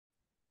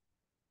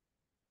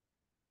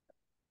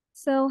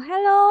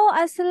Hello,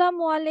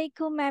 Assalamu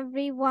alaikum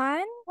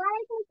everyone,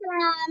 Walaikum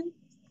salam.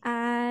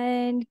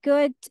 and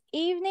good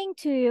evening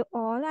to you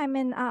all. I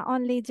mean,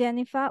 only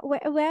Jennifer.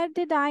 Where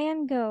did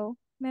Ian go?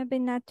 Maybe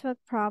network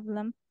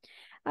problem.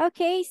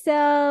 Okay,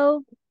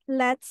 so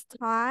let's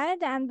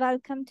start and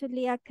welcome to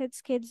Leah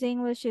Kids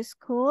English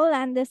School.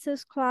 And this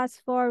is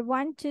class for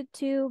 1 to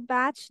 2,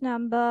 batch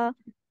number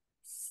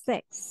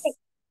 6.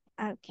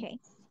 Okay,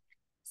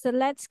 so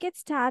let's get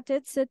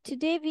started. So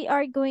today we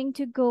are going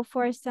to go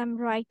for some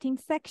writing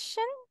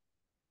section.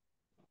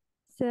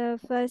 So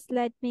first,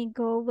 let me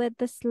go with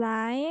the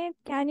slide.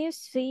 Can you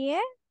see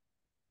it?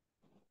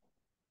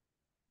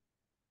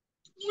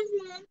 Yes,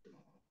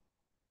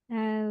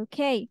 ma'am.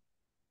 Okay.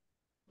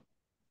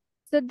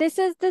 So this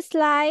is the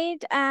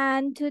slide,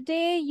 and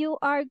today you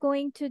are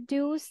going to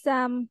do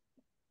some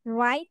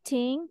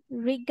writing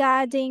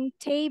regarding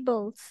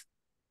tables.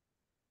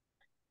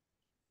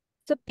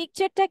 So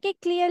পিকচারটাকে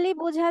clearly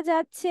বোঝা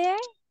যাচ্ছে?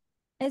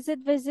 Is it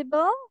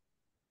visible,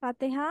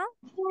 Fatiha?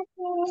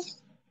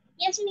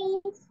 Yes,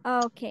 miss.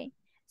 Okay.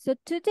 So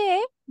today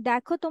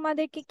দেখো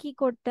তোমাদেরকে কি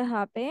করতে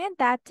হবে,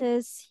 that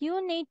is you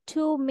need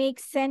to make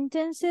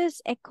sentences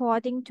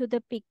according to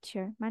the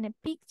picture. মানে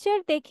picture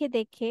দেখে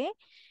দেখে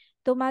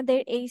তোমাদের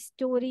এই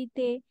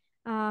স্টোরিতে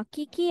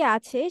কি কি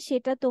আছে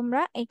সেটা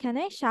তোমরা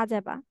এখানে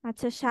সাজাবা।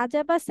 আচ্ছা,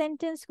 সাজাবা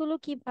সেন্টেন্স গুলো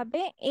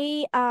কিভাবে, এই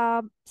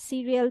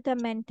সিরিয়ালটা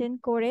মেনটেন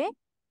করে,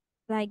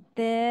 like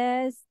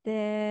this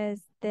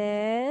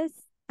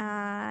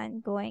and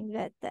going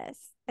with this.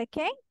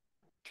 Okay,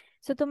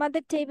 so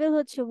তোমাদের টেবিল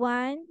হচ্ছে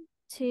 1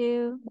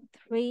 2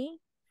 3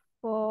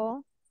 4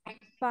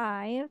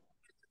 5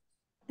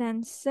 then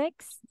 6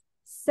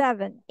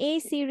 7, এই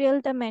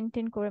সিরিয়ালটা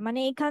মেনটেন করে, মানে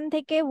এখান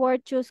থেকে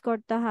ওয়ার্ড চুজ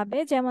করতে হবে।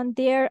 যেমন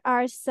there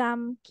are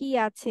some, কি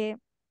আছে,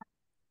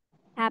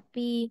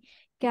 happy,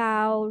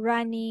 cow,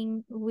 running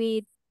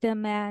with the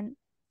man।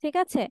 ঠিক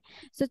আছে,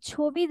 তো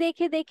ছবি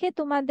দেখে দেখে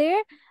তোমাদের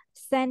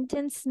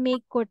সেন্টেন্স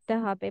মেক করতে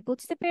হবে,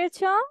 বুঝতে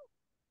পেরেছো?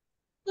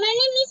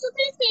 মানে মিস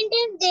ওখানে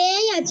সেন্টেন্স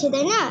দেয়াই আছে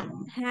তাই না?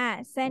 হ্যাঁ,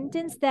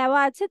 সেন্টেন্স দেওয়া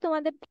আছে,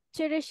 তোমাদের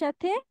পিকচারের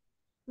সাথে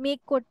মেক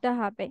করতে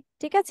হবে।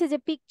 ঠিক আছে, যে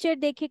পিকচার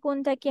দেখে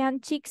কোনটা কি,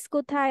 চিক্স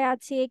কোথায়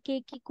আছে, কে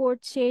কি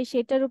করছে,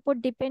 সেটার উপর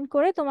ডিপেন্ড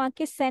করে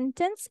তোমাকে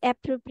সেন্টেন্স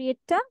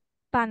অ্যাপ্রোপ্রিয়েটটা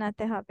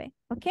বানাতে হবে।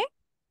 ওকে,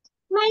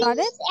 মানে গট ইট?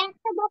 মিস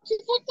একটা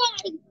বক্সের সাথে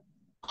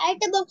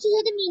আরেকটা বক্সের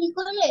সাথে মিল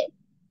করে।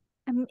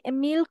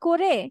 মিল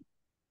করে,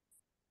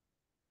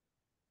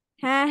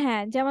 হ্যাঁ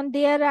হ্যাঁ, যেমন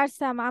দেয়ার আর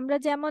সাম, আমরা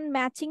যেমন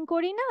ম্যাচিং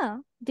করি না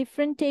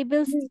ডিফারেন্ট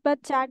টেবিলস হুম। বা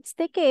চার্টস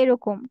থেকে,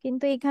 এরকম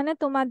কিন্তু এখানে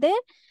তোমাদের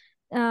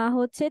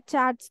হচ্ছে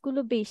চার্টস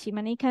গুলো বেশি,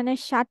 মানে এখানে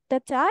 7টা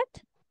চার্ট,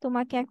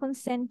 তোমাকে এখন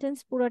সেন্টেন্স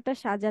পুরোটা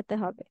সাজাতে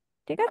হবে।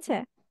 ঠিক আছে,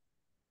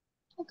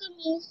 ওকে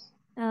মিস।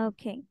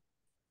 ওকে।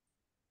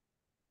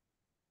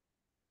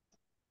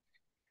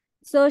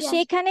 সো ইয়েস,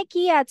 সেখানে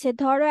কি আছে,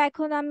 ধরো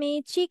এখন আমি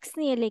চিক্স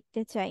নিয়ে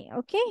লিখতে চাই।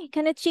 ওকে,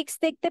 এখানে চিক্স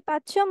দেখতে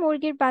পাচ্ছো,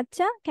 মুরগির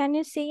বাচ্চা, can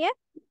you C it?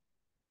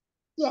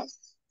 Yes.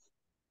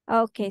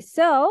 Okay,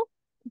 so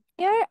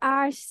here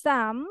are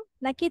some,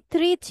 নাকি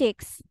 3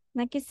 chicks,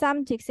 নাকি some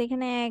chicks,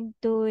 এখানে 1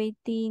 2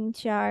 3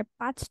 4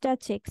 5টা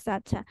chicks।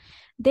 আচ্ছা,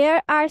 there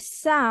are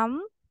some,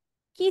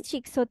 কি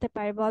chicks হতে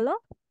পারে বলো?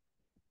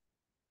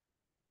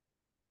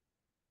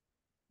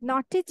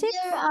 naughty There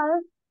chicks? are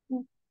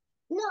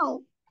no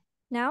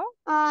No,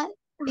 uh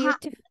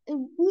beautiful।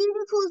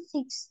 beautiful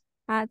six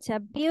আচ্ছা,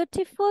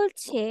 beautiful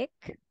chick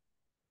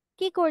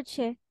কি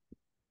করছে?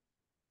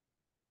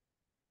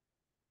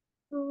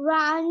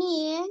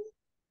 running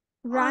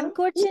রান or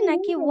করছে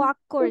নাকি ওয়াক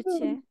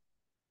করছে?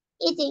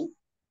 eating.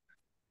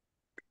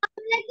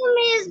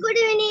 Miss, good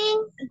evening.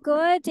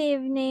 good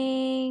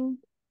evening।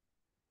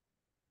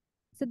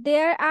 so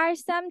there are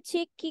some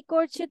chick কি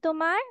করছে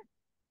তোমার?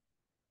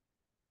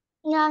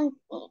 Yeah,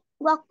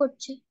 walk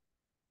করছে।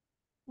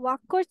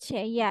 ওয়াক করছে,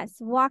 yes।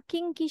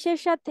 ওয়াকিং কিসের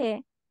সাথে?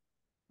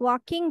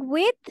 Walking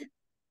with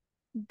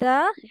the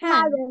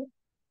hand. Mother.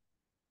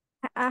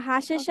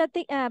 হাঁসের সাথে,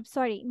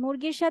 সরি,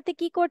 মুরগির সাথে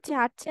কি করছে,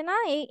 হাঁটছে না?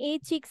 এই এই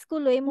চিক্স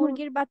গুলো, এই হুম।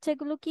 মুরগির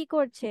বাচ্চাগুলো কি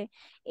করছে?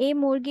 এই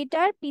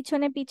মুরগিটার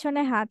পিছনে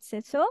পিছনে হাঁটছে,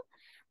 so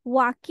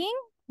walking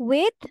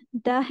with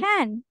the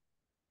hand,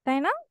 তাই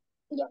না?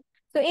 Yeah.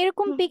 তো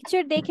এরকম হুম।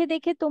 পিকচার দেখে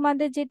দেখে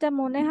তোমাদের যেটা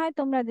মনে হয়,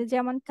 তোমরা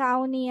যেমন কাউ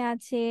নিয়ে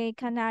আছে,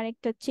 এখানে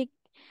আরেকটা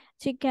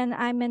চিকেন,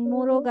 আই মিন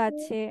মোরগ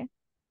আছে।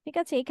 ঠিক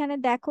আছে, এখানে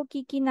দেখো কি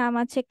কি নাম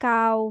আছে,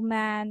 কাউ,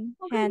 ম্যান,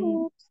 Okay, হ্যান,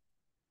 miss.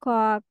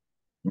 কক,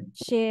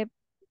 শেপ,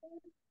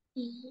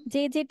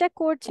 যে যেটা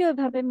করছে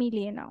ওইভাবে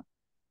মিলিয়ে নাও।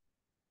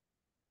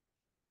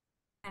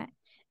 হ্যাঁ,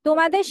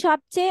 তোমাদের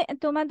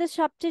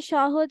সবচেয়ে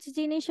সহজ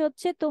জিনিস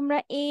হচ্ছে তোমরা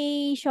এই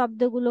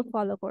শব্দগুলো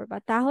ফলো করবা,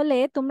 তাহলে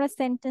তোমরা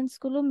সেন্টেন্স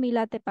গুলো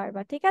মিলাতে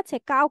পারবা। ঠিক আছে,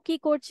 কাউ কি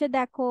করছে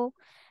দেখো,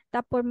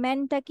 তারপর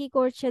ম্যানটা কি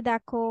করছে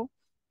দেখো,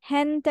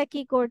 হ্যানটা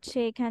কি করছে,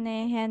 এখানে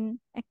হ্যান,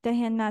 একটা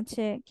হ্যান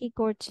আছে, কি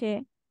করছে,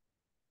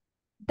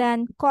 দেন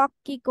কক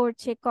কি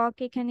করছে, কক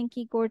এখানে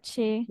কি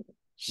করছে,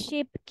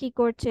 শিপ কি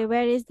করছে,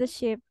 ওয়্যার ইজ দ্য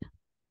শিপ,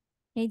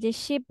 এই যে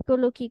শিপ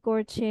গুলো কি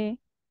করছে,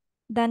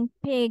 দেন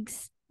পিগস,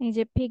 এই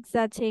যে পিগস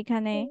আছে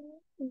এখানে,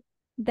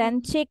 দেন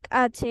চিক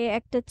আছে,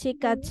 একটা চিক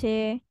আছে।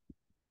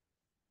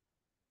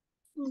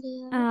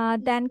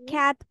 দেন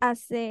ক্যাট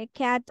আছে,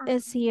 cat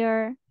is here.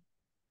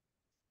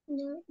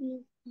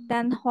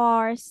 Then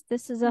horse,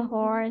 this is a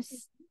horse.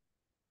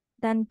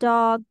 Then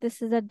dog, this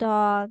is a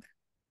dog.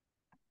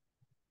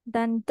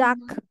 দেন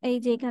ডাক, এই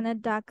যে এখানে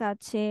ডাক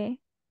আছে।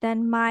 দেন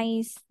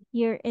মাইস,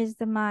 হিয়ার ইজ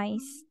দ্য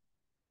মাইস।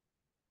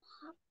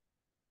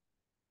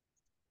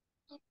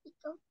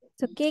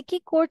 তো কে কি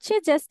করছে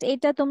জাস্ট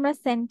এটা তোমরা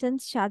সেন্টেন্স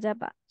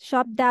সাজাবা।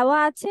 সব দেওয়া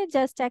আছে,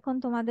 জাস্ট এখন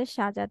তোমাদের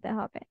সাজাতে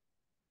হবে।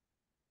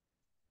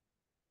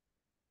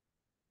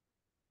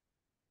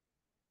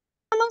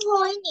 আমার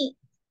হয়নি।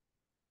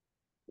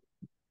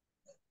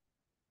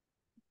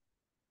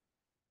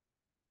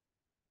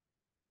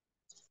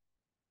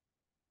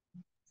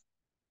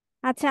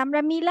 আচ্ছা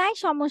আমরা মিলাই,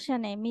 সমস্যা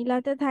নেই,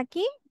 মিলাতে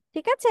থাকি।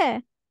 ঠিক আছে।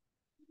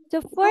 তো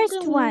ওকে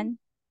ফার্স্ট মিস। ওয়ান,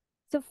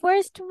 তো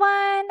ফার্স্ট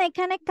ওয়ান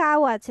এখানে কাউ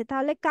আছে,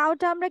 তাহলে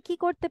কাউটা আমরা কি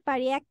করতে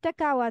পারি, একটা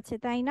কাউ আছে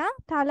তাই না,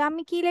 তাহলে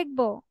আমি কি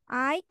লিখবো,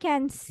 আই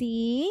ক্যান সি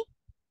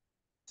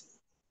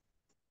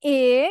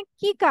এ,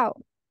 কি কাউ,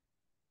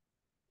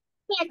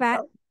 ফ্যাট,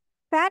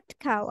 ফ্যাট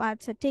কাউ,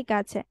 আচ্ছা ঠিক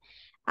আছে।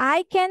 I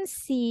can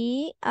see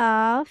a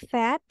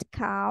fat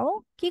cow,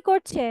 কি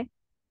করছে,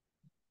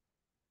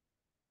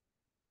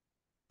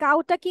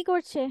 কাউটা কি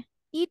করছে,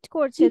 ইট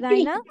করছে তাই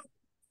না,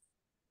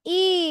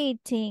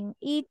 ইটিং,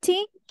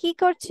 ইটিং কি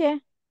করছে,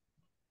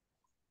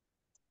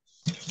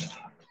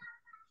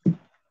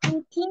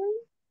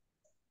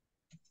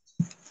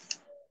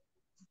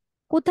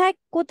 কোথায়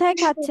কোথায়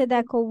খাচ্ছে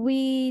দেখো,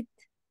 উইথ,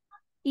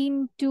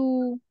 ইনটু,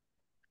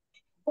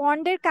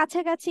 পন্ডের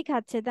কাছাকাছি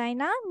খাচ্ছে তাই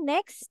না,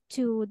 নেক্সট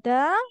টু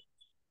দা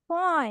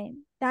পয়েন্ট,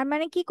 তার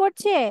মানে কি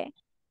করছে,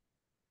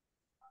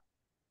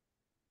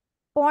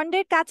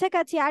 পন্ডের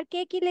কাছাকাছি। আর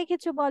কে কি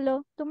লিখেছো বলো,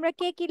 তোমরা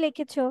কে কি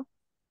লিখেছো?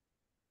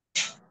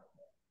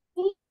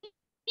 Miss,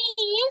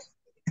 yes,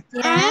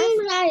 I'm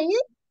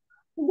right.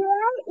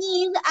 There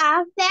is a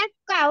fat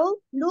cow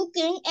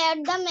looking at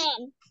the man.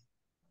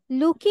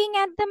 Looking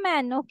at the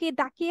man, ওকে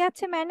তাকিয়ে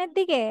আছে ম্যানের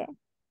দিকে।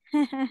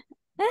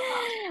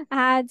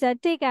 আচ্ছা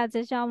ঠিক আছে,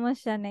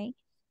 সমস্যা নেই,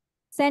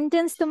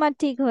 সেন্টেন্স তোমার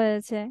ঠিক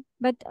হয়েছে।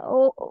 বাট ও,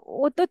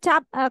 ও তো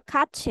চাপ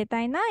খাচ্ছে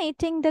তাই না,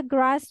 ইটিং দ্য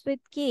গ্রাস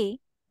উইথ কি,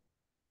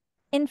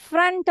 ইন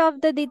ফ্রন্ট অফ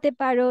দ্য দিতে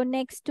পারো,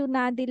 নেক্সট টু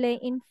না দিলে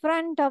in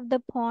front of the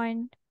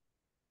point.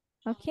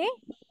 ওকে,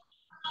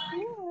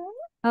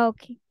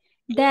 ওকে,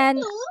 দেন,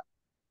 কিন্তু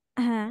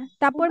হ্যাঁ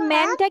তারপর but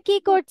ম্যানটা কি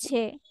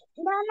করছে,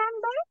 the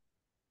number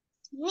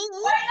me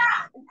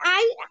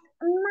I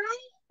my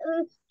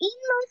in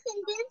my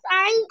sentence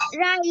I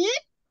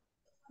write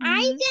hmm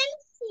I hmm, can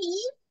see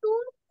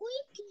two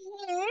quick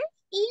hairs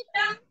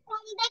eating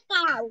from the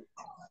cow.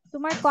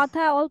 তোমার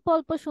কথা অল্প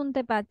অল্প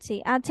শুনতে পাচ্ছি।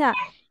 আচ্ছা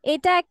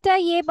এটা একটা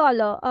ইয়ে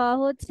বলো,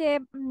 হচ্ছে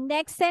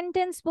নেক্সট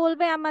সেন্টেন্স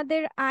বলবে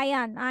আমাদের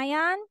আয়ান,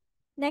 আয়ান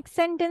নেক্সট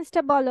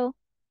সেন্টেন্সটা বলো,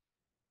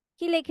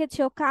 কি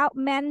লিখেছো, কাউ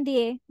ম্যান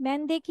দিয়ে, ম্যান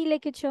দিয়ে কি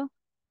লিখেছো,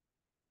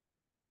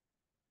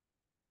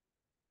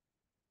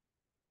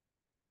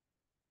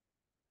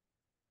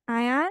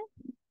 Ayaan,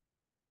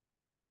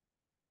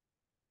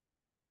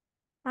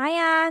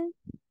 Ayaan,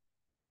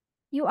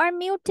 you R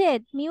muted,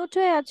 mute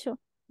হয়ে আছো।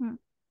 হুম,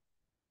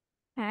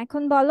 হ্যাঁ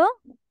এখন বলো।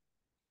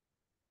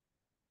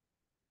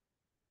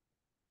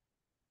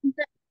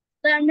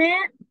 The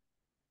man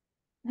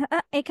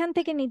এখান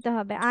থেকে নিতে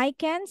হবে, আই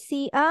ক্যান সি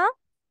আ,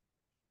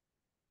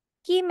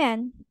 কি man,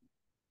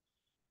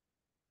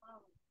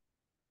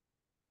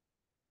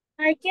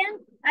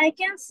 I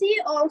can see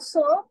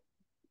also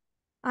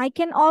I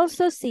can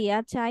also see,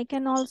 আচ্ছা I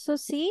can also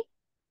see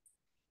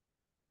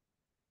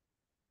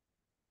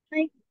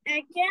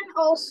I can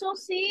also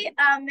see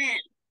a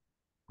man.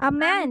 A A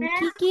man, man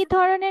কি কি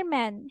ধরনের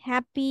ম্যান,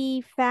 হ্যাপি,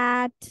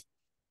 ফ্যাট,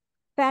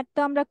 ফ্যাট তো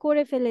আমরা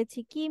করে ফেলেছি,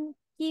 কি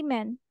কি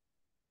ম্যান,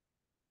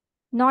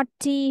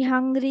 নটি,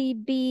 hungry,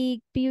 big,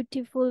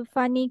 beautiful,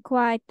 funny,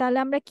 quite, তাহলে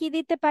আমরা কি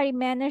দিতে পারি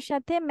ম্যানের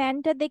সাথে,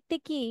 ম্যানটা দেখতে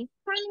কি,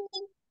 funny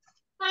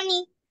funny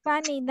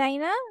ফানি তাই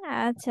না,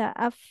 আচ্ছা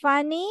আ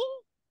ফানি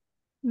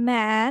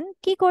ম্যান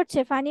কি করছে,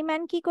 ফানি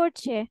ম্যান কি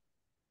করছে,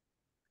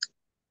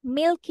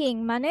 মিল্কিং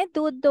মানে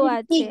দুধ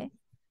দোয়াচ্ছে, big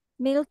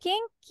মিল্কিং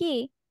কি,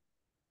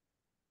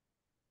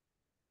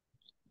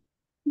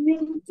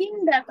 milking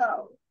the cow.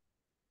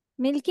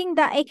 মিল্কিং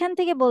দা, এখান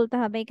থেকে বলতে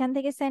হবে, এখান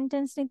থেকে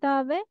সেন্টেন্স নিতে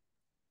হবে,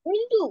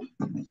 Into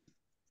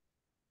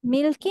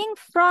milking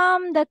from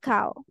the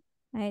cow,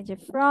 এই যে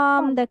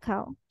ফ্রম দ্য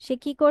কাউ, সে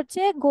কি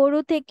করছে, গরু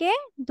থেকে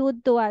দুধ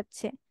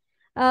দোয়াচ্ছে।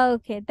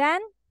 ওকে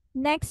দেন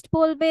নেক্সট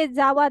বলবে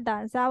জাওয়াদা,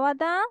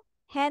 জাওয়াদা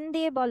হ্যান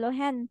দিয়ে বলো,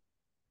 হ্যান,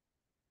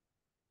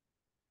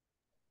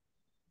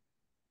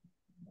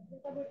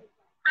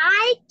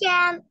 I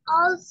can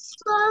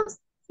also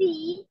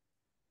see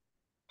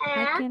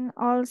I a can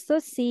also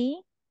see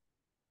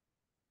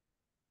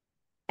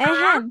A a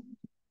হ্যান,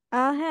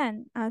 আ হ্যান,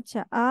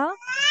 আচ্ছা আ,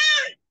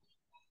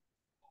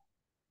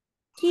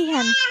 কি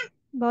হ্যান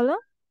বলো,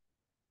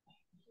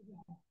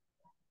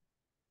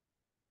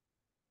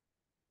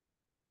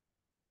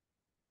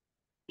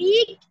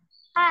 big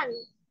hen.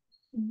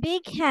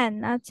 বিগ হ্যান,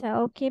 আচ্ছা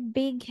ওকে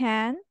বিগ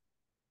হ্যান,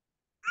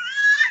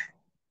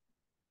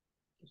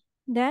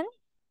 দেন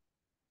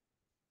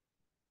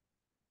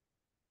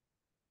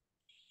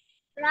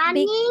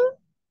বিগ Running.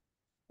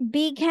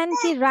 বিগ হ্যান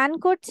কি রান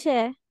করছে?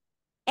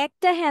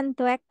 একটা হ্যান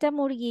তো, একটা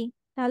মুরগি।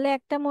 তাহলে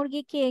একটা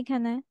মুরগি কি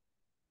এখানে?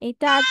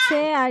 এটা আছে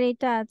আর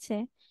এটা আছে।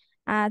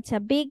 আচ্ছা,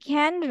 বিগ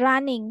হ্যান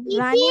রানিং।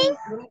 রানিং।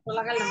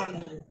 Eating.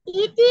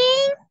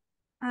 Eating.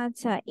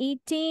 আচ্ছা,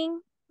 ইটিং।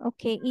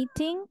 ওকে,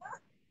 ইটিং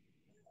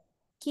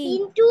কি?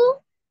 Into.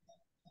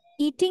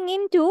 Eating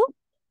into.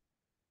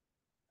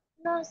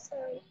 No,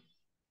 sorry.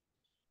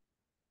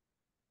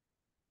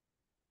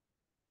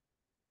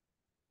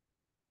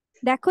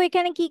 দেখো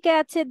এখানে কি কে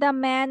আছে, দ্য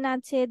ম্যান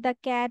আছে, দ্য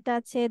ক্যাট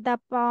আছে, the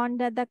pond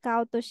are the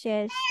cow তো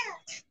শেষ।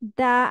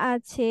 দা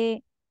আছে,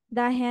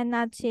 দা হ্যান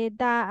আছে,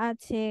 দা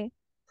আছে,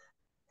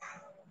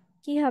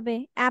 কি হবে?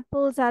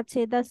 অ্যাপলস আছে,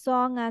 দা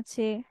সং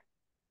আছে।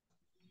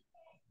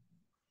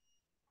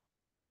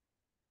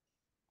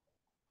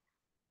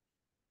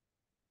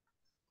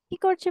 কি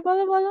করছে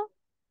বলো বলো,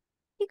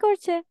 কি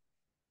করছে?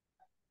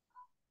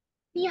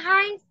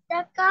 Behind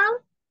the cow.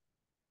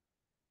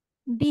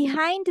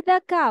 Behind the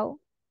cow.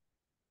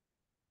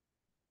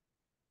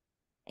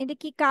 এটা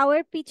কি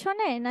কাউয়ের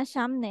পিছনে না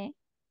সামনে?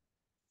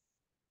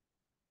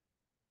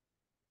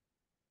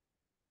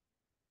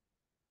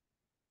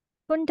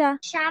 কোনটা?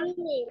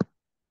 সামনে।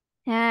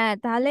 হ্যাঁ,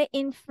 তাহলে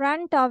ইন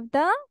ফ্রন্ট অফ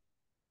দ্য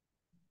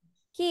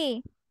কি?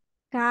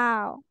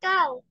 কাউ।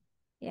 Cow.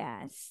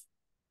 ইয়েস।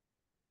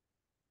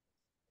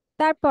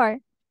 তারপর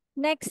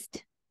next,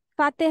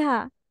 Fatiha.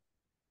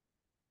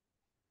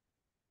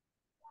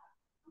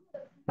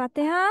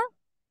 Fatiha,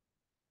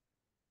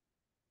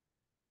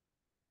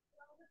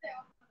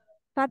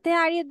 Fatiha,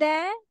 are you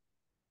there?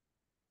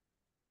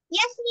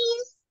 Yes,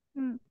 miss.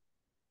 হুম,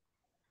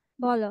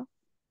 বলো।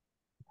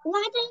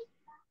 What?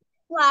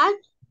 What?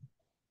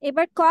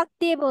 এবার কক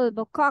দিয়ে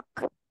বলবো, cock.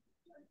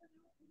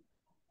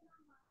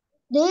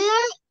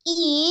 There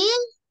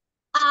is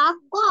a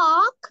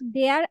cock.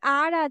 দেয়ার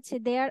আর আছে,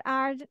 দেয়ার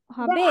আর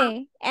হবে? There.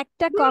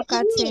 একটা There কক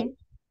আছে। is.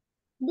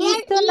 ইজ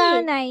There তো দেওয়া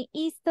is. নাই,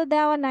 ইজ তো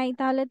দেওয়া নাই,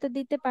 তাহলে তো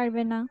দিতে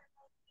পারবে না।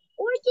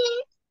 ওই যে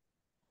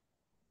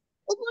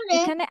উপরে।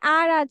 এখানে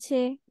আর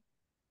আছে,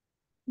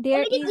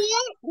 দেয়ার ওটা কি ইজ।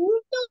 দেয়ার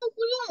উল্টো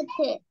উপরে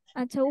আছে?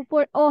 আচ্ছা,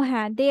 উপর, ও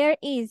হ্যাঁ, দেয়ার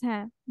ইজ,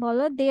 হ্যাঁ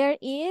বলো, there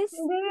is.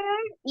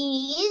 There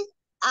is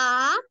a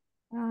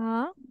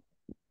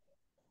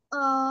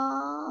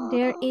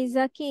there uh, is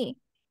a কি?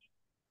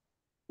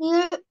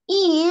 there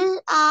is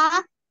a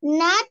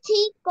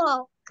naughty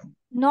cock.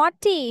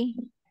 নটি,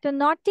 তো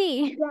নটি।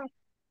 Yes.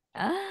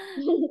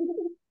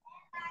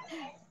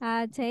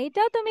 আচ্ছা,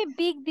 এটাও তুমি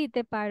বিগ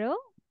দিতে পারো,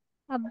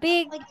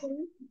 বিগ, Okay.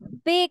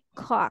 বিগ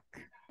কক,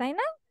 তাই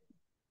না?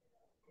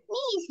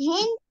 Miss,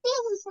 হেনতে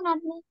বলছেন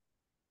আপনি।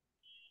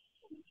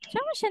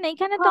 সমস্যা নেই,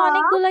 এখানে তো Cock.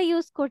 অনেকগুলো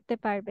ইউজ করতে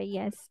পারবে।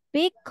 Yes,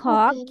 big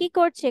cock Okay. কি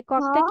করছে,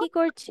 ককটা কি Cock.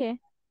 করছে?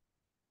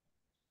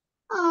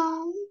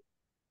 Um.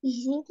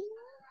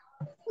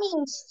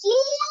 মিষ্টি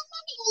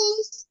মানে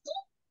মিষ্টি।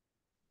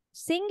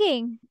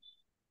 সিঙ্গিং।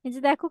 এই যে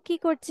দেখো কি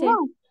করছে, No.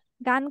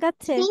 গান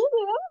গাচ্ছে।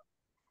 Singing.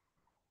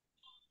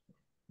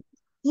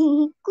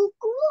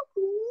 কুকু।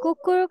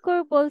 কুকুর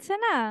বলছে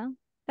না,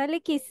 তাহলে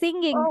কি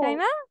সিঙ্গিং, তাই ও।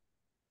 না?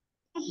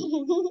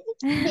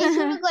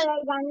 বেসুরো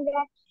গলায় গান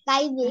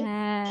গাইবে।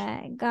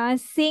 হ্যাঁ,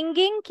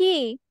 সিঙ্গিং কি?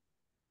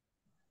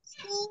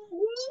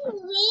 Singing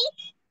with.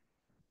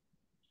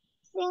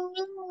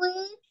 Singing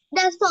with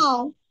the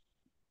song.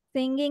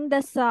 Singing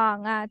the song,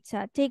 আচ্ছা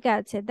ঠিক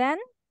আছে, দেন।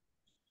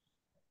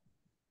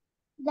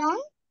 Then,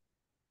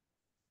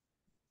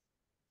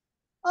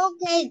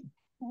 okay,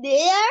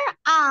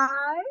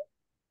 are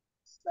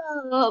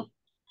some,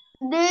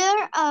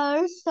 there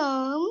are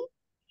some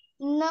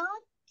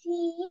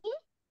naughty,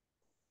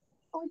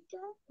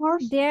 okay,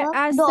 horse there dog,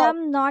 R dog. সাম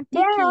নটি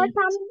There কি? are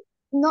some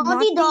naughty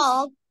নটি,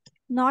 dog.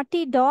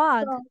 নটি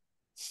ডগ। Dog.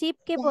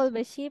 শিপকে Yes.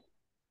 বলবে sheep.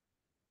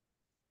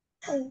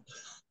 Oh,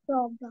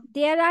 dog. Dog.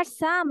 দেয়ার আর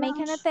সাম, Now,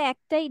 এখানে তো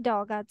একটাই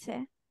ডগ আছে,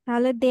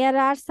 তাহলে দেয়ার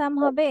আর সাম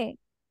হবে।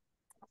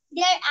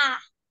 there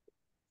are.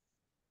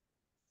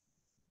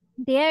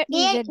 There is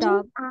There A is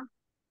dog, a.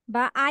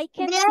 বা I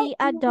can There C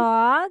a is.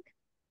 Dog.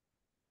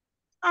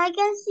 I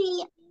can see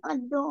a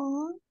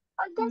dog.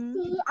 I can hmm,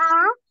 see a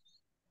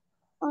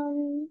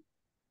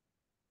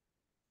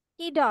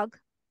কি dog?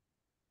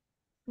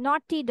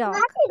 নটি dog.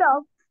 naughty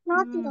dog.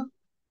 Naughty হুম, dog.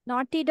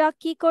 নটি dog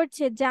কি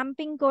করছে,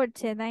 jumping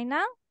করছে, তাই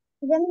না?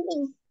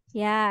 Jumping.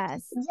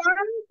 Yes,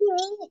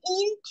 Jumping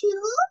into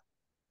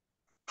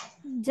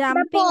the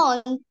jumping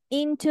pond.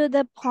 Into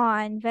the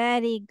pond,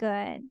 very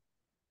good.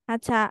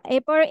 আচ্ছা,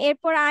 এরপর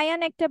এরপর আয়ান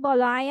একটা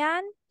বলো,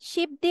 আয়ান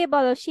শিপ দিয়ে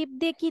বলো, শিপ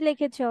দিয়ে কি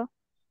লিখেছো?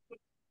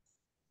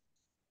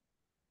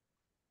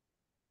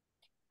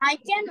 I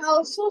can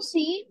also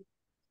see.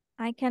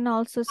 I can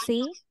also see.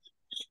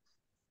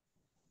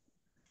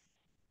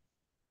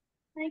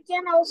 I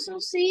can also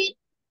see.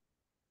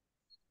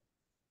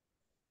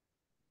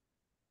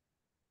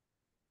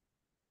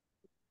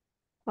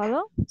 বলো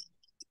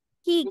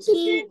কি This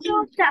কি? is into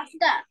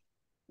tractor.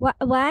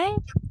 Y?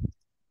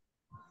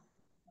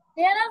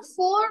 There are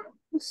four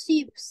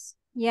sheep.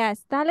 Yes,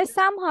 তাহলে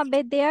সাম হবে।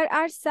 দেয়ার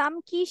আর সাম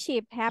কি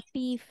শিপ?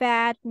 হ্যাপি,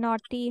 ফ্যাট,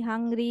 নটি,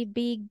 hungry,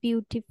 big,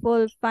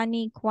 beautiful,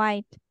 funny,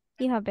 white.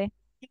 কি হবে?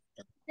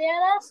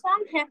 There are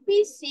some happy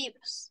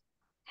ships.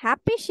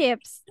 Happy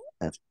ships.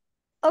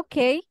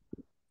 ওকে,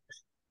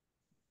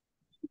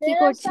 কি There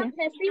are করছে? some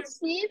happy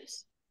ships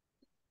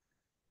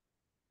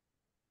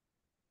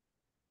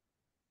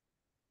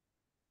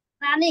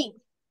running.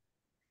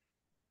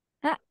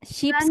 হ্যাঁ,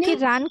 শিপস কি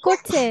Running. রান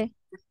করছে?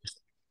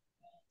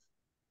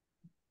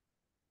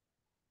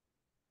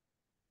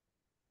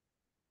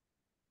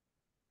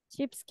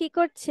 শিপস কি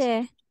করছে?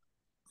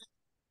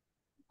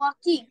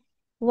 Walking.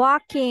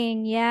 Walking,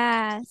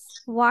 yes.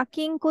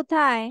 ওয়াকিং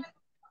কোথায়?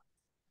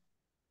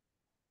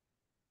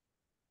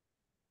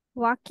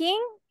 Walking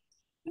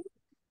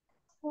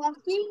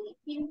Walking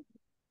in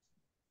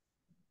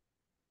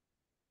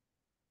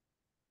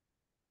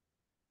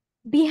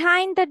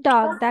behind the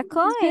dog.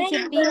 দেখো এই যে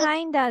behind the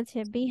বিহাইন্ড আছে,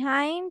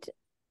 বিহাইন্ড।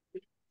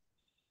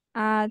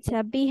 আচ্ছা,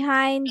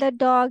 বিহাইন্ড দ্য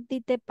ডগ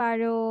দিতে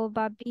পারো,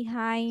 বা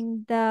বিহাইন্ড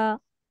দ্য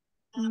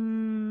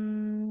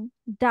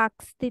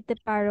ডাকস দিতে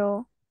পারো,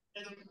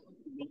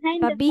 behind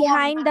বা the pond.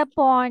 Behind the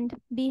pond.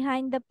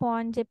 Behind the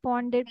pond, যে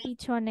পন্ডের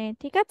পিছনে,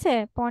 ঠিক আছে,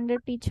 পন্ডের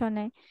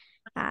পিছনে।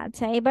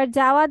 আচ্ছা, এবার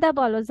জাওয়াদা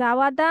বলো।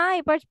 জাওয়াদা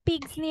এবার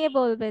পিগস নিয়ে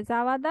বলবে।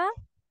 জাওয়াদা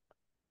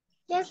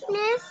Yes,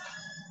 miss.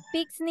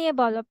 পিগস নিয়ে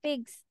বলো,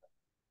 pigs.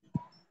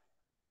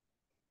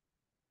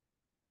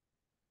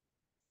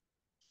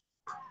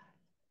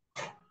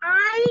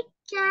 I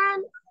can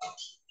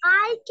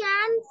I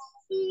can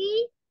see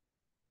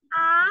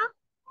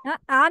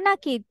a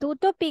নাকি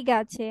দুটো পিগ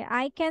আছে?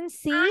 I can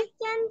see I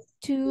can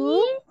two.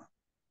 see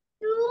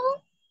two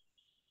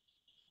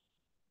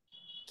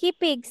কি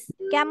পিগস?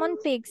 কেমন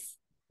two পিগস?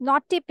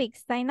 নটি পিগস,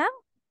 তাই না?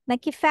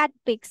 নাকি ফ্যাট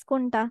পিগস,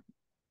 কোনটা?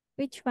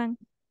 Which one?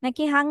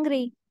 নাকি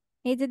হাংরি?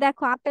 এই যে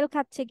দেখো আপেল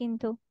খাচ্ছে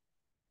কিন্তু।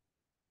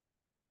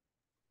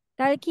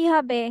 তাহলে কি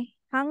হবে?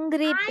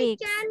 Hungry I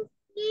pigs. can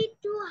see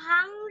two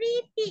hungry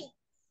pigs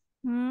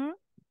হুম,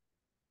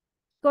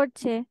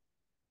 করছে।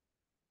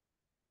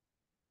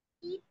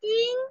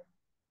 eating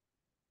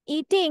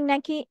ইটিং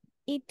নাকি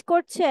ইট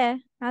করছে?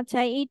 আচ্ছা,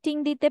 ইটিং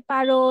দিতে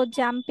পারো,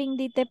 জাম্পিং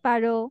দিতে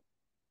পারো,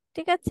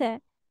 ঠিক আছে।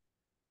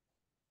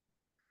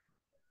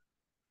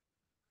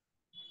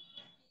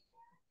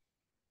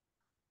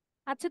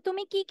 আচ্ছা,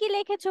 তুমি কি কি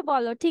লিখেছো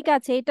বলো। ঠিক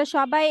আছে, এটা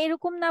সবাই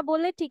এরকম না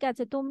বলে, ঠিক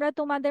আছে, তোমরা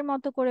তোমাদের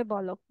মতো করে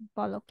বলো।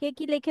 বলো কে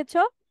কি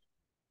লিখেছো।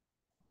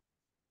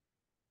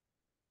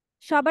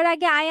 সবার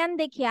আগে আয়ান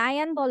দেখি।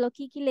 আয়ান বলো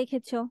কি কি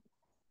লিখেছো।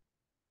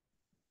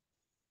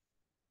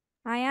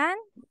 Ayaan.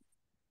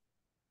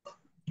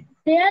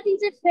 There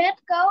is a fat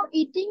cow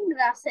eating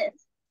grasses.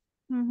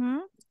 হুম হুম,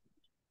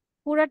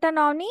 পুরাটা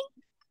নওনি?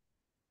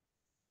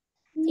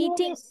 No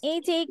eating, miss. এই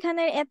যে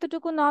এইখানে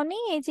এতটুকু নওনি,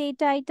 এই যে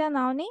এটা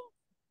নওনি।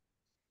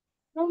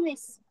 No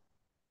miss.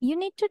 You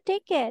need to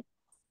take it.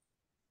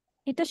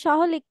 এটা সহ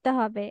লিখতে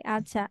হবে।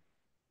 আচ্ছা,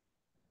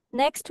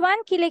 নেক্সট ওয়ান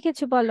কি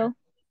লিখেছো বলো।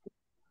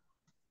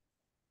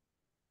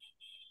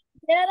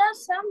 There are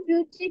some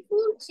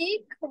beautiful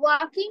chick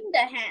walking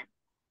the hen.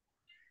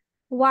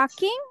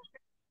 Walking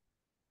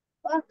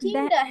Walking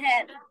the, the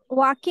hen.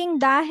 Walking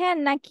দা হ্যান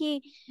নাকি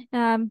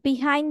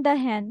বিহাইন্ড দ্য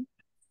হ্যান,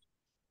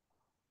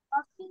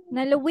 Walking.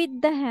 নাহলে উইথ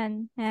দ্য হ্যান?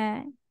 হ্যাঁ,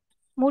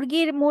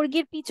 মুরগির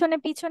মুরগির পিছনে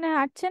পিছনে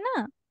হাঁটছে না,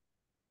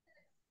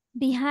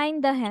 বিহাইন্ড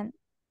দ্য হ্যান।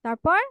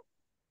 তারপর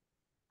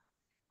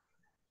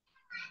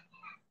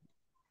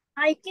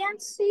I can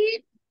see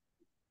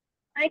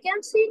I can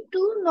see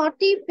two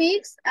naughty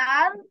pigs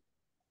are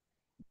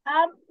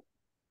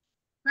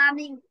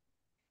running.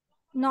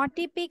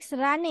 নটি পিগস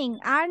রানিং।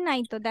 আর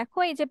নাই তো, দেখো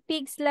এই যে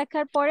পিগস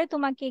লেখার পরে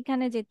তোমাকে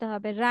এখানে যেতে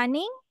হবে,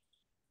 রানিং।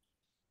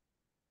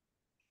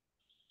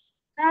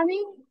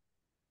 Running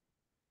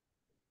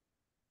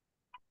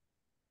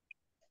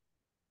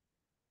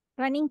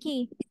রানিং কি?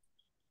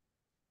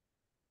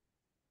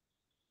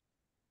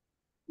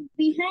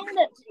 behind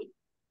the tree.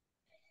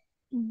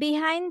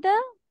 Behind the,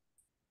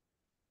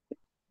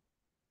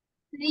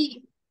 Tree.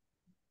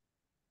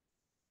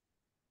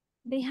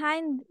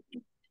 Behind,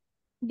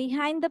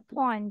 behind the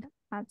point.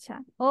 আচ্ছা,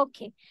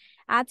 ওকে।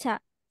 আচ্ছা,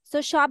 তো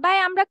সবাই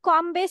আমরা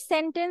কম বেস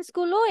সেন্টেন্স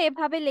গুলো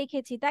এভাবে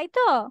লিখেছি, তাই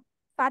তো?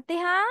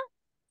 ফাতেহা,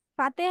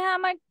 ফাতেহা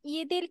আমার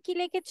ইয়ে দিয়ে কি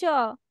লিখেছো?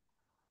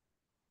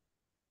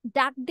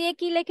 ডাক দিয়ে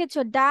কি লিখেছো?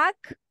 ডাক।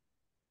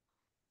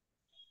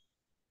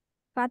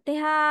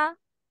 ফাতেহা,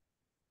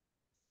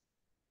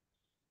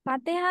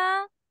 ফাতেহা,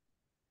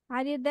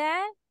 আর ইউ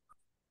দেয়ার?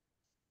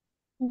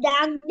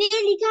 ডাক দিয়ে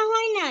লেখা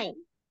হয় নাই।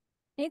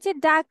 এই যে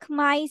ডাক,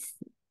 মাইস।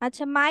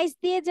 আচ্ছা, মাইস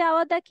দিয়ে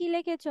যাওয়াটা কি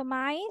লিখেছো?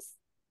 মাইস।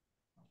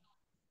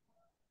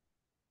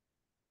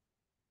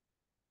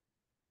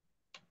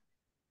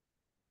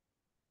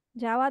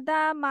 যাওয়াদা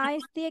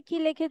মাইস দিয়ে কি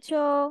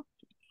লিখেছো?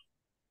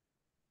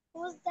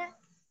 Who's that?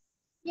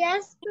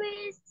 Yes,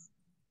 please.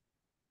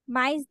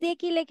 মাইস দিয়ে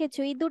কি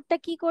লিখেছো? ইঁদুরটা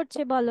কি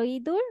করছে বলো,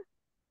 ইঁদুর।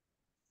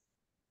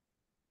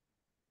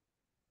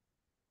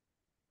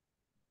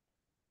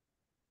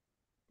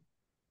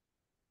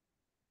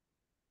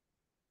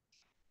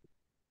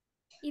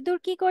 ইঁদুর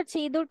কি করছে?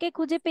 ইঁদুরকে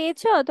খুঁজে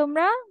পেয়েছো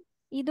তোমরা?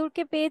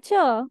 ইঁদুরকে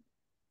পেয়েছো?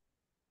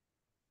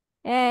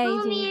 এই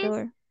No, যে miss.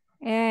 ইঁদুর,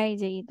 এই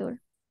যে ইঁদুর।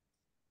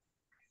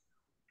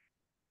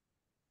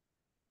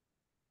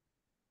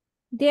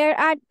 There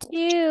are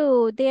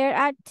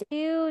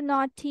two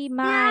naughty There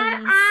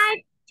mice. are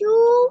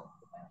two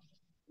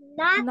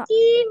No,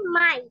 naughty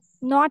mice.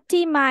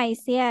 naughty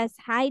mice, yes.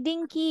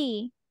 Hiding কি?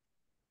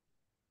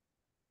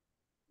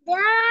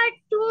 There are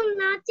two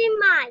naughty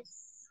mice.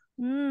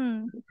 Hmm,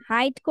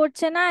 hide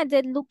করছে না, যে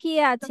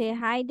লুকিয়ে আছে,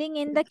 হাইডিং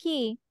ইন দ্য কি?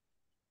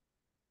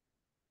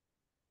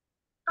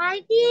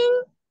 Hiding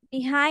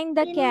behind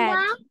the in cat.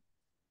 the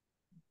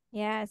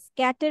yes,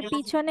 ক্যাটের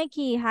পিছনে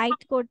কি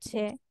hide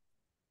করছে?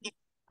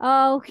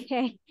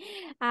 ওকে,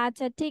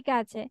 আচ্ছা ঠিক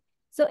আছে।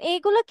 তো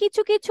এইগুলো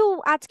কিছু কিছু,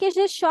 আজকে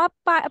যে সব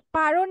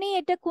পারোনি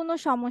এটা কোনো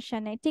সমস্যা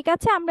নেই, ঠিক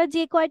আছে। আমরা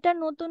যে কয়টা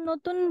নতুন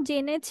নতুন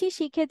জেনেছি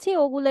শিখেছি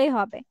ওগুলোই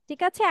হবে,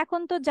 ঠিক আছে।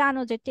 এখন তো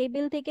জানো যে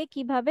টেবিল থেকে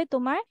কিভাবে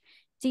তোমার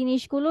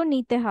জিনিসগুলো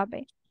নিতে হবে।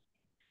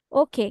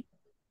 ওকে,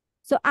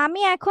 সো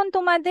আমি এখন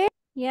তোমাদের,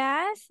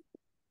 ইয়াস,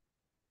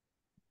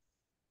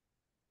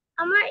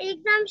 আমার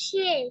এক্সাম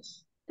শেষ।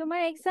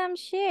 তোমার এক্সাম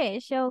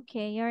শেষ?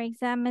 ওকে, ইয়োর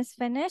এক্সাম ইজ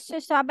ফিনিশ।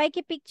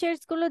 সবাইকে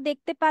পিকচার্স গুলো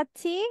দেখতে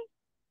পাচ্ছি?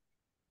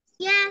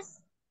 Yes.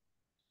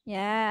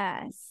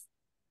 ইয়াস।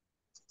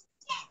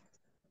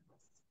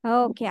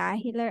 ওকে,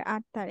 আহিলের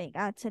 8 তারিখ,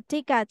 আচ্ছা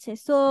ঠিক আছে।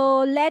 So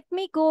let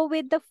me go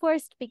with the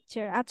first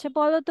picture. আচ্ছা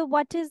বলো তো,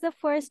 what is the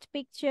first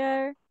picture?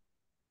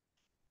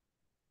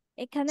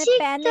 এখানে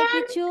Chicken.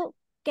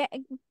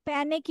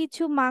 প্যানে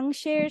কিছু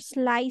মাংসের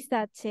স্লাইস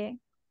আছে।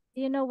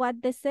 You know what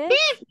this is?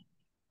 Beef.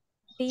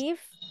 Beef?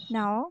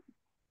 Now,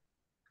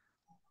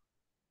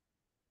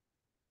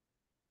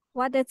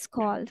 what it's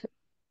called?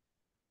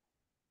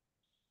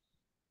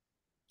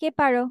 কে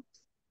পারো?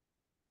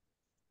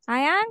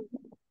 Ayaan,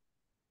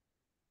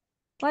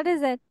 what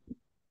is it?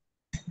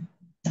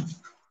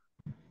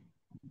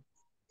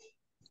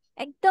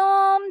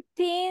 একদম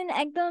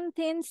একদম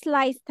থিন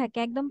স্লাইস থাকে,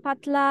 একদম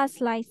পাতলা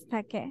স্লাইস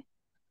থাকে।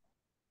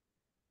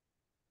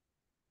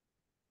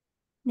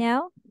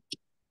 নাও,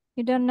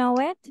 you don't know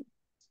it?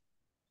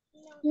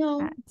 No.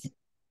 আচ্ছা,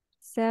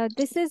 সো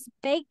দিস ইজ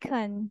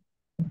বেকন।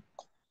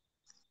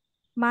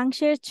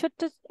 মাংসের ছোট্ট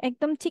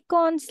একদম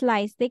চিকন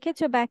স্লাইস,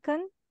 দেখেছো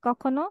বেকন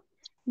কখনো?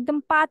 একদম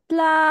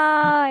পাতলা,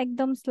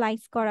 একদম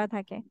স্লাইস করা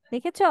থাকে,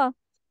 দেখেছো?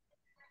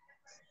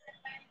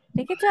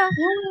 দেখেছো?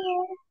 No.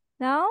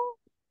 নাও,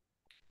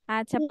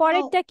 আচ্ছা No.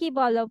 পরেরটা কি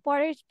বলো,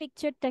 পরের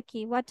পিকচারটা কি?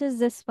 What is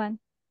this one?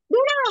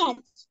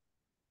 Donut.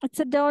 It's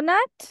a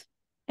donut,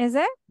 is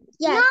it?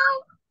 Yes.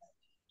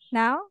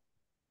 Now,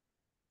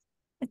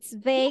 it's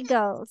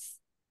ভেগালস।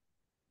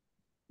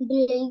 No.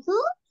 Very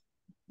good.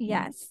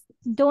 Yes,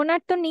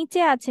 donut তো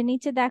নিচে আছে,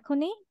 নিচে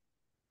দেখোনি?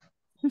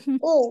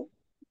 Oh.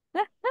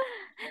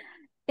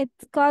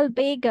 It's call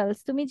বেগলস।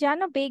 তুমি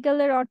জানো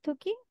বেগলের অর্থ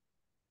কি?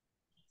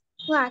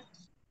 What?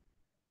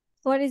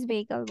 হোয়াট ইজ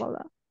বেগল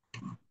বলো?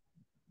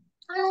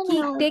 I don't কি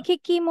know. দেখে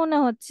কি মনে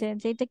হচ্ছে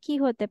যে এটা কি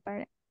হতে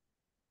পারে?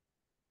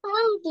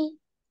 Hungry.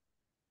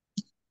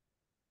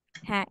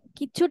 হ্যাঁ,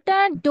 কিছুটা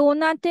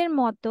ডোনাটের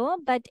মতো,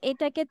 বাট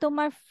এটাকে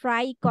তোমার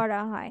ফ্রাই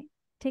করা হয়,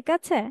 ঠিক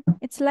আছে।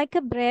 It's like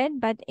a bread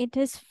but it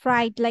is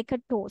fried like a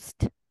toast.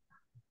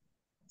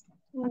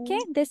 Okay,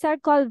 this R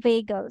call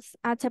ভেগালস।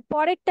 আচ্ছা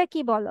পরেরটা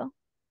কি বলো,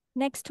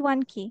 নেক্সট ওয়ান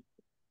কি?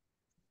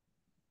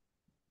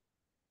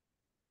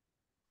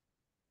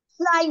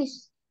 Slice.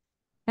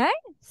 হ্যাঁ,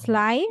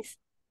 স্লাইস?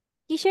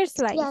 কিসের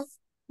স্লাইস? Yes.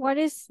 হোয়াট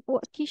ইজ,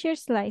 কিসের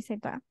স্লাইস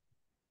এটা?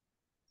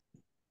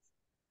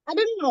 I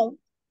don't know.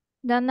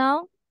 Now,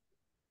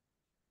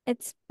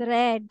 it's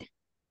bread,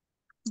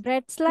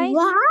 bread slice,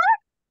 What?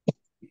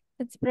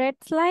 It's bread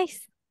slice.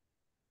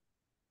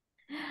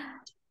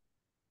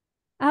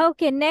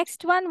 Okay,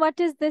 next one, what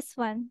is this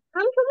one?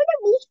 আমি সবাইটা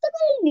বুঝতে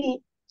পারিনি।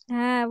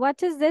 হ্যাঁ, what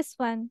is this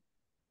one?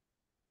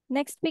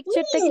 Next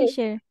পিকচারটা Milk.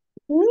 কিসের?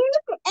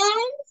 Milk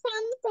and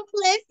some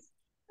chocolates.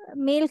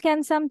 Milk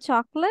and some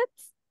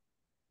chocolates.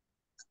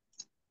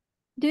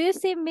 Do you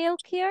see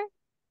milk here?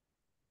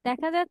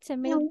 দেখা যাচ্ছে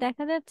milk, No.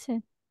 দেখা যাচ্ছে?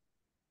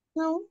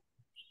 No.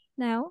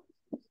 Now,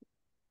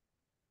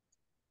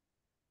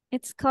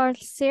 it's called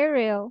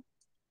cereal.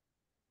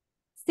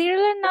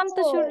 সিরিয়ালের নাম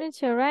তো Oh.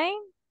 শুনেছো,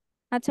 রাইট?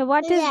 আচ্ছা,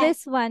 what is Yes. this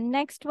one?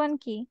 Next one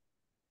কি?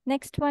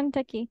 নেক্সট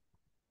ওয়ানটা কি?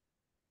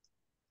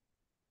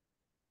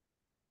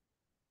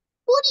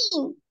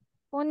 Pudding.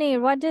 Paneer.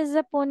 What is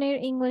the paneer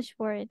English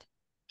word?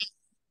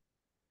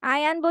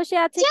 Ayaan বসে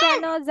আছে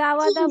কেন? Cheese.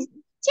 জাওয়াদা Cheese.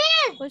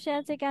 Cheese. বসে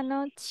আছে কেন?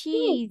 Cheese.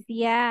 Cheese,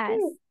 yes,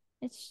 Cheese.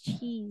 it's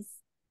cheese.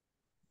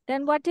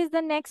 Then what is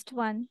the next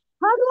one?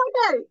 Hot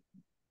water.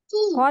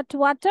 Tea. Hot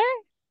water?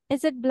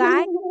 Is it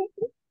black?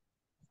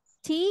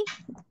 Tea?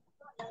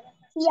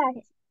 Yes.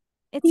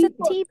 It's a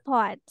Teapot.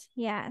 teapot.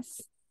 Yes.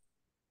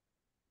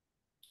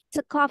 It's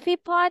a coffee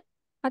pot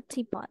or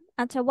teapot.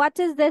 আচ্ছা, what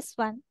is this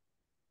one?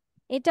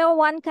 এটাও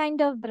one kind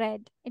of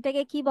bread.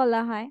 এটাকে কি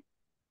বলা হয়?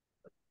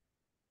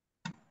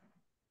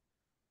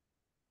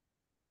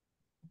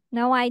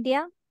 No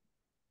idea? No.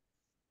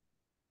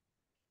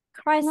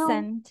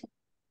 Croissant.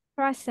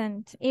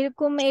 Croissant,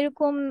 এরকম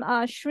এরকম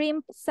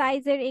shrimp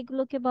সাইজের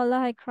এগুলোকে বলা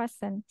হয়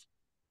croissant.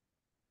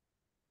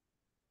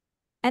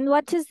 And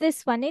what is this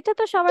one? এটা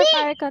তো সবার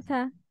পারার কথা।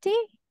 টি,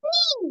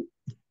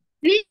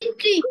 Green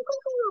tea.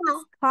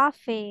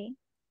 কফি।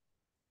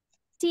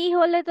 টি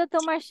হলে তো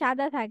তোমার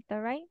সাদা থাকতো,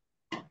 রাইট?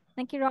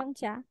 নাকি রং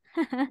চা?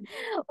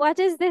 What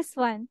is this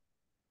one?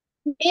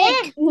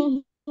 Egg.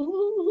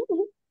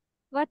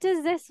 What is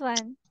this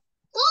one?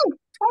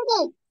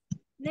 Egg.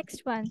 Next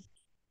one.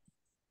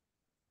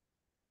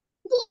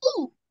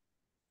 Tea.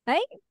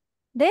 Right?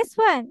 This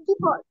one.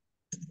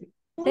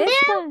 This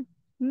Milk. one.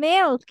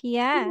 Milk,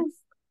 yes.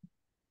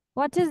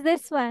 What is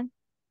this one?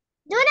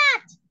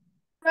 Donut.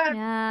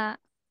 Yeah.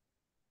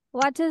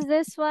 What is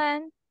this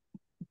one?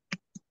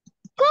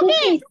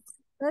 Cookies.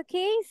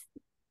 Cookies?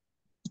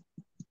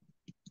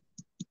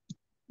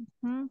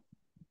 Hmm.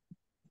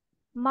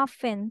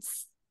 Muffins.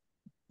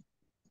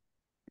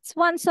 It's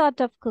one sort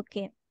of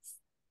cookie.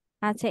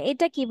 আচ্ছা,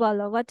 এটা কি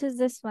বলো? What is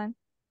this one?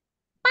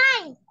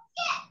 Pie.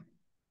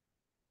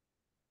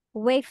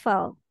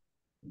 Waffle.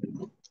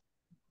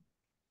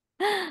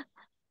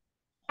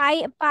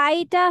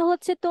 পাইটা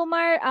হচ্ছে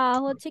তোমার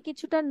হচ্ছে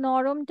কিছুটা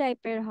নরম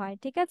টাইপের হয়,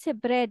 ঠিক আছে,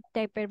 ব্রেড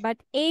টাইপের। বাট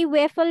এই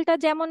ওয়েফলটা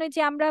যেমন ওই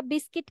যে আমরা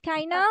বিস্কিট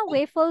খাই না,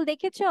 ওয়েফল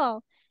দেখেছো?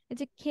 এই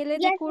যে খেলে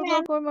যে Yes,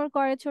 কুড়মুড় ma'am. কুড়মুড়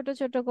করে ছোট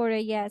ছোট করে,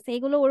 ইয়াস,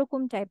 এগুলো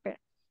ওরকম টাইপের।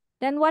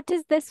 দেন হোয়াট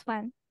ইজ দিস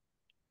ওয়ান?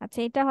 আচ্ছা,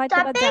 এটা হয়তো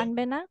বা Sausage.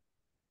 জানবে না।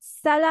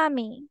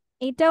 সালামি।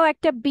 এটাও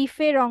একটা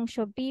বিফের অংশ,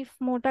 বিফ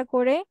মোটা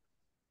করে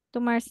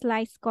তোমার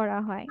স্লাইস করা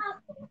হয়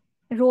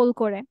রোল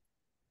করে।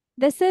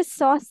 This is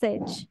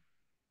sausage.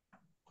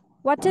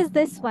 What is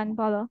this one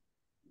বলো?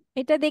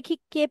 এটা দেখি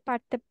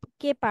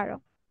কে পারো।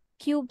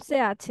 কিউবসে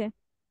আছে,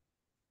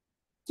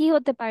 কি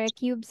হতে পারে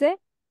কিউবসে?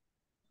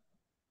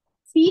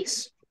 Fish.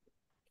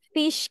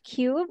 Fish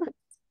cube?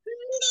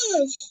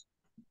 English.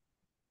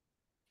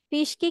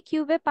 Fish কি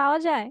কিউবে পাওয়া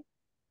যায়?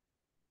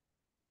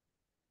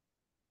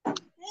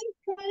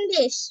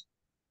 English.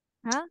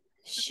 হ্যাঁ,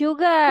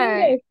 সুগার।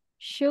 English.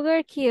 Sugar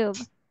cube.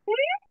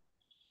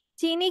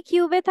 চিনি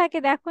কিউবে থাকে,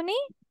 দেখোনি?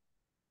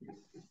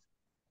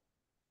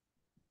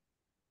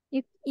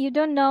 ইউ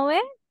ডোন্ট নো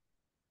এ?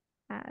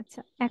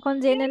 আচ্ছা, এখন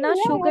জেনে নাও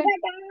No, sugar.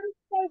 but I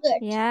forgot.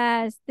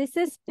 Yes, this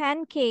is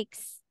pancakes.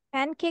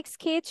 Pancakes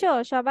খেয়েছো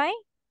সবাই?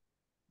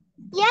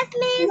 Yes,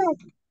 miss.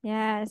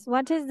 Yes,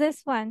 what is this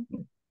one?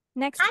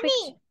 Next Honey.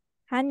 Picture.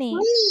 Honey.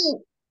 Honey.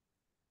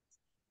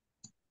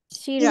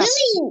 Syrup.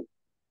 Jelly.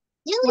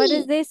 What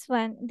is Jelly. this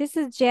one? This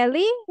is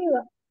jelly?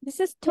 This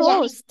is Yes.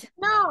 toast.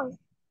 No.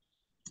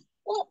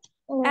 Oh,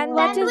 And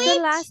what is the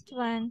sandwich. last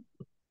one?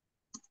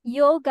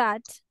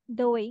 Yogurt.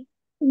 দই।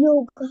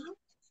 Yoga.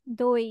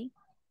 দই।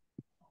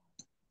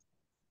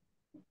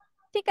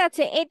 ঠিক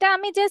আছে, এটা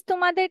আমি just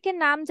তোমাদেরকে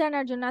নাম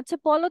জানার জন্য। আচ্ছা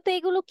বলো তো,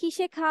 এগুলো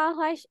কিসে খাওয়া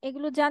হয়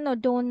এগুলো জানো?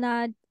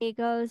 ডোনাট,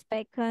 বেগলস,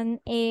 বেকন,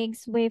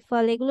 এগস,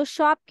 ওয়েফল, এগুলো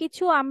সব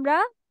কিছু আমরা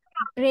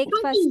Cookie.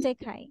 ব্রেকফাস্টে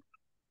খাই।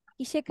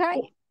 কিসে খাই?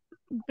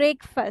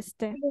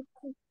 ব্রেকফাস্টে।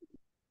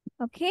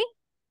 ওকে,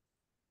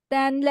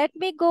 then let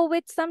me go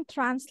with some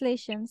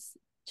translations.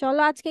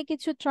 চলো আজকে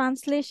কিছু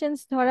ট্রান্সলেশনস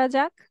ধরা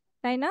যাক,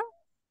 তাই না?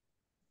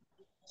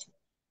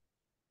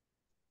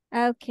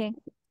 ওকে,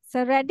 so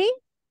ready?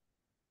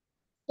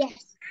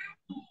 Yes.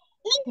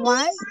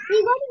 One. We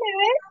got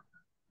mad.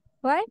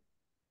 What?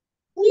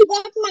 We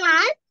got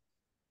mad.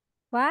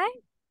 Why?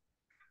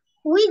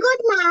 We got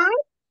mad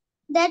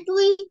that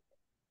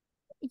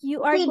You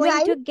are we going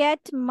drive. to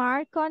get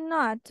mark or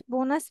not?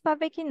 Bonus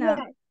পাবে কি না?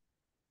 Yes.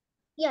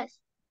 Yes.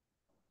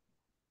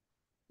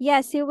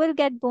 Yes, you will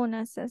get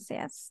bonuses,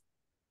 yes.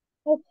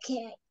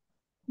 Okay.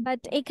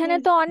 But এখানে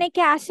তো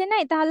অনেকে আসে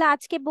নাই, তাহলে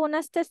আজকে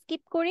বোনাসটা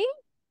স্কিপ করি।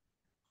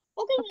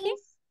 Okay, ওকে,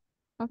 miss.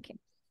 ওকে,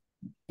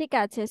 ঠিক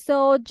আছে। সো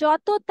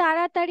যত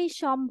তাড়াতাড়ি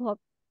সম্ভব,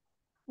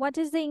 what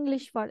is the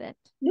English for it?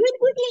 Do it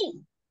quickly.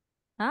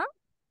 হ্যাঁ,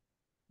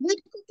 Do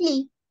it quickly.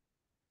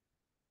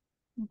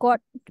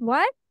 got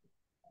what?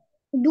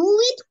 Do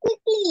it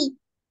quickly.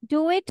 Do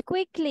it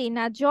quickly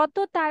না, যত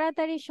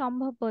তাড়াতাড়ি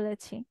সম্ভব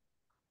বলেছি।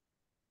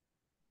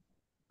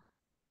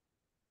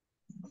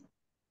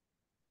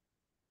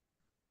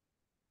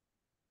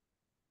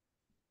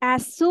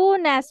 As soon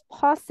as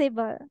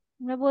possible,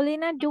 আমরা বলি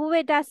না do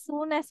it as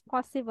soon as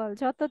possible,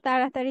 যত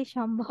তাড়াতাড়ি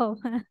সম্ভব।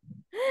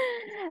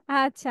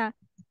 আচ্ছা,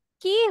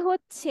 কি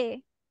হচ্ছে?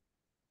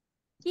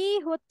 কি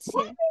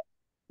হচ্ছে?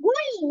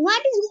 Going.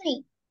 What is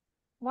going?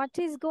 What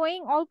is going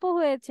অল্প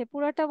হয়েছে,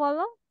 পুরোটা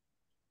বলো।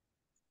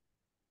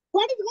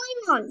 What is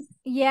going on?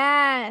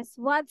 Yes,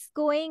 what's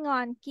going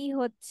on, কি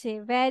হচ্ছে,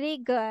 ভেরি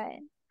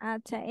গুড।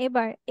 আচ্ছা,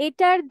 এবার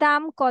এটার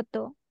দাম কত?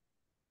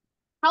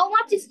 How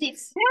much is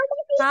this? How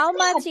much is how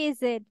much that? Is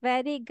it,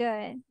 very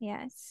good,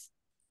 yes.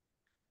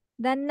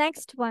 The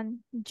next one,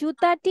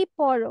 জুতাটি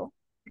পরো।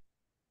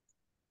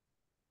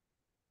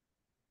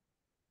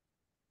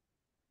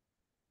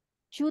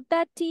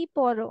 জুতাটি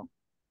পরো।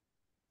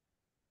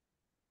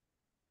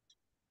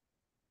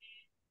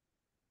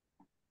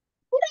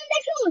 Put on the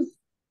shoes.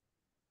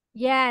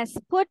 Yes,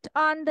 put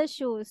on the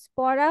shoes.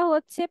 পরা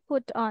হচ্ছে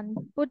put on.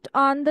 Put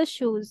on the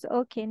shoes.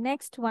 Okay,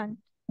 next one.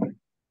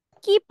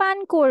 কি পান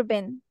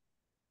করবেন?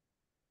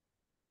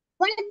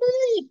 What do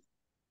you eat?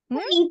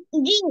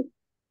 Drink.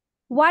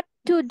 What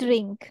to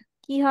drink?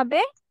 কি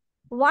হবে?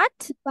 What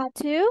What?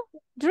 to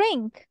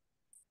drink?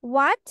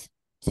 What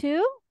to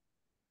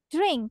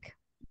drink?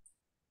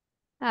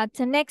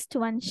 আচ্ছা, next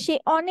one. সে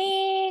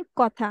অনেক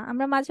কথা।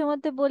 আমরা মাঝে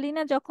মধ্যে বলি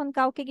না যখন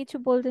কাউকে কিছু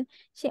বলতে,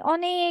 সে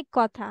অনেক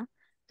কথা।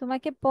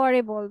 তোমাকে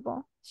পরে বলবো।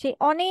 সে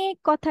অনেক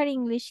কথার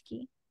ইংলিশ কি?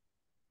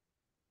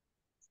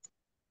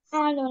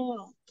 I don't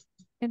know.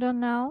 You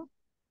don't know?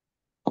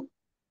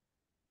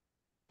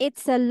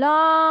 It's a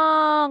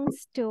long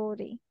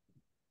story.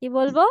 কি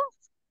বলবো?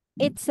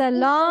 It's a It's a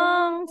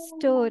long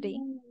story.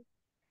 long.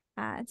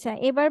 আচ্ছা,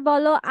 এবার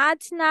বলো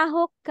আজ না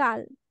হোক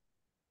কাল।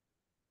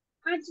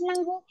 আজ না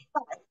হোক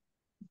কাল।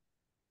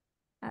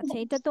 আচ্ছা,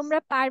 এটা তোমরা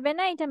পারবে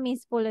না, এটা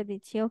মিস বলে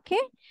দিচ্ছি, ওকে?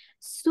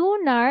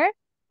 সুনার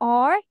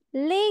or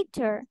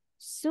letter.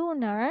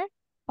 সুনার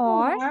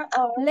or Sooner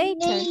or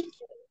letter.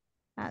 later.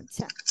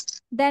 আচ্ছা,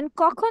 দেন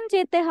কখন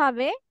যেতে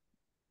হবে?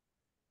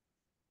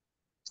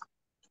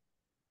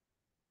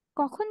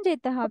 কখন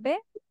যেতে হবে?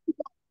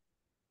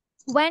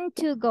 when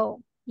to go.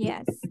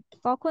 yes,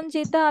 কখন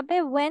যেতে হবে?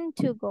 when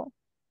to go.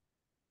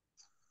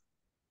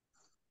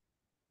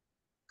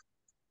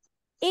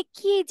 এ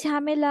কি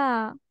ঝামেলা!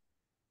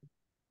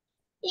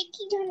 এ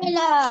কি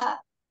ঝামেলা?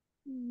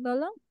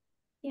 বলো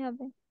কি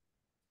হবে?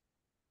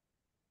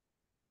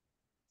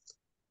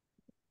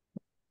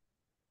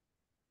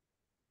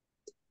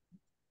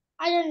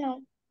 I don't know.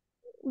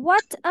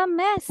 what a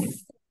mess.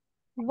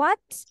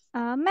 what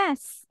a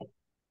mess.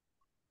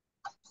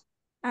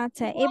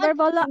 আচ্ছা, এবার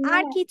What বলো a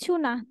আর mess. কিছু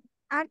না।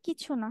 আর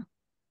কিছু না।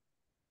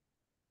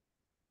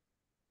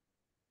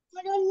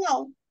 I don't know.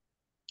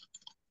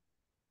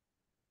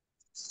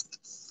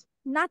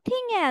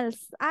 Nothing else.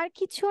 আর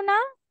কিছু না।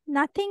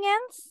 Nothing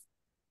else.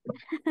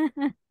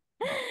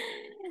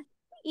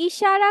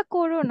 ইশারা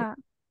করো না।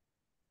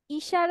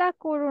 ইশারা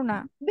করো না।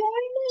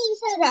 Don't do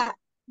ইশারা।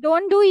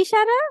 ডোন্ট ডু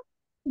ইশারা।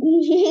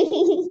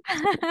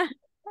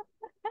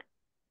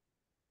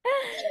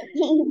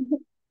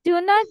 Do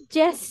not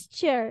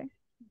gesture.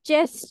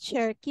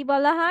 জেস্চার কি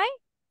বলা হয়?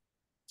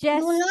 Do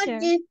not gesture.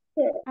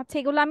 disturb. আচ্ছা,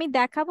 এগুলো আমি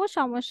দেখাবো,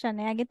 সমস্যা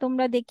নেই, আগে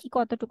তোমরা দেখি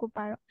কতটুকু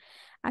পারো।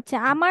 আচ্ছা,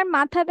 আমার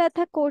মাথা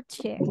ব্যথা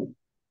করছে।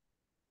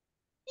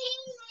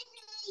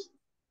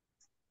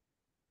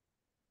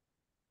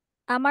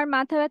 আমার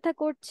মাথা ব্যথা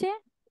করছে।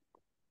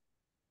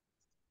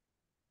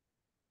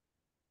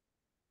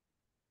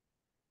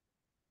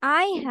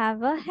 I have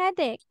a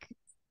headache.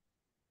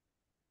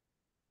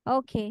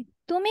 ওকে,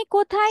 তুমি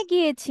কোথায়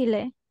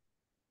গিয়েছিলে?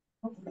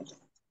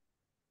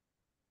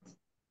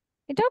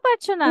 এটাও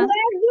পারছো না?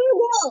 Where do you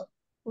go?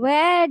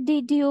 Where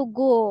did you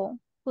go?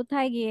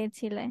 কোথায়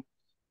গিয়েছিলে?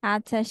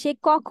 আচ্ছা, সে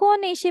কখন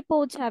এসে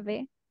পৌঁছাবে?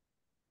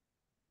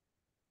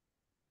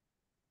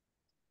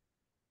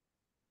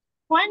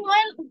 When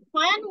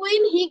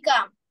will he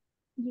come?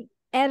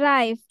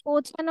 Arrive.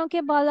 পৌঁছানোকে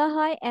বলা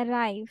হয়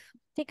অ্যারাইভ।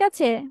 ঠিক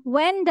আছে?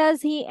 when does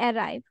he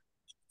arrive?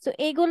 তো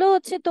এগুলো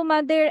হচ্ছে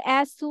তোমাদের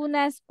as soon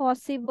as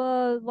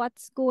possible,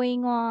 what's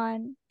going on,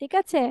 ঠিক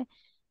আছে?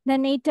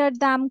 দেন এটার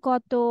দাম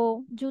কত,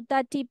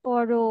 জুতাটি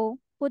পরো,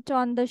 put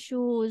on the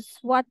shoes,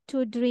 what to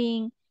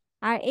drink,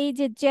 আর এই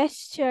যে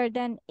gesture,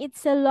 then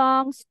it's a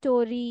long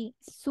story,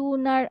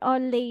 sooner or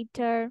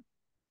later,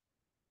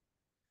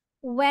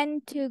 when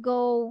to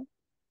go,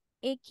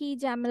 একই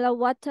ঝামেলা,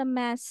 what a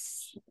mess,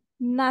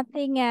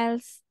 nothing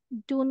else,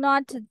 do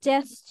not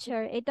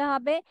gesture। এটা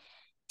হবে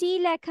টি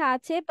লেখা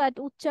আছে বাট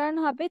উচ্চারণ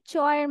হবে চ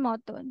এর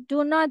মতো। Do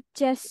not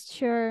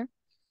gesture.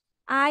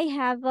 I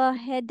have a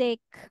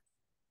headache.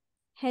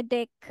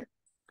 Headache.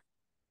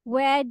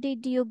 Wire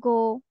did you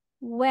go?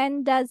 When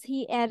does he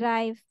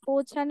arrive?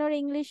 পৌঁছানোর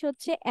ইংলিশ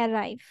হচ্ছে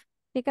অ্যারাইভ।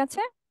 ঠিক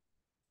আছে?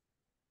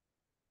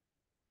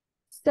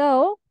 So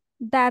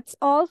that's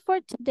all for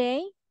today,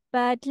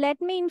 but let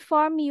me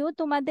inform you,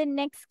 তোমাদের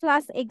নেক্সট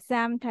ক্লাস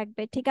এক্সাম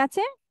থাকবে, ঠিক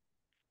আছে?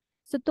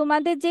 তো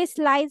তোমাদের যে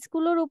স্লাইডস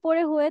গুলোর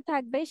উপরে হয়ে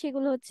থাকবে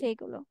সেগুলো হচ্ছে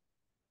এগুলো,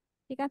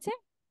 ঠিক আছে?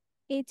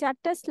 এই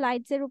 4টা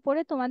স্লাইডস এর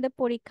উপরে তোমাদের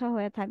পরীক্ষা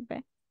হয়ে থাকবে।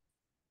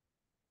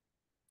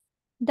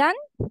 ডান?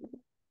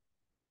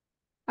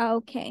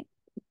 ওকে,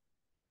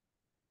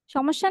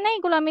 সমস্যা নাই,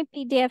 এগুলো আমি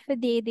পিডিএফ এ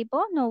দিয়ে দিব,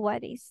 no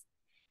worries.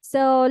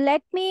 So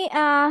let me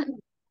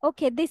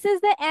okay, this is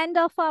the end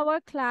of our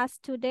class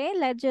today,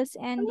 let's just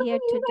and here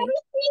today.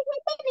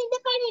 নিতে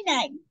পারি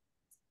নাই।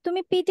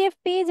 তুমি পিডিএফ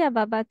পেয়ে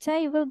যাবা বাচ্চা,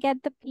 you will get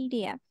the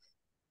PDF.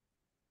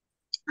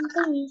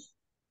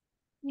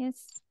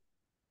 Yes,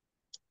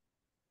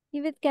 you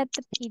will get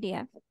the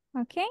PDF.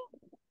 Okay.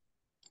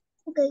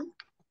 Okay.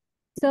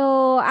 So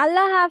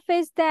Allah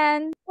Hafiz then.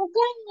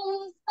 Okay,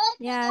 miss.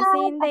 Yeah,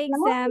 see you in the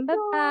exam. Bye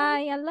Assalamualaikum.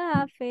 bye. Allah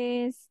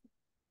Hafiz.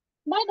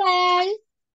 Bye bye.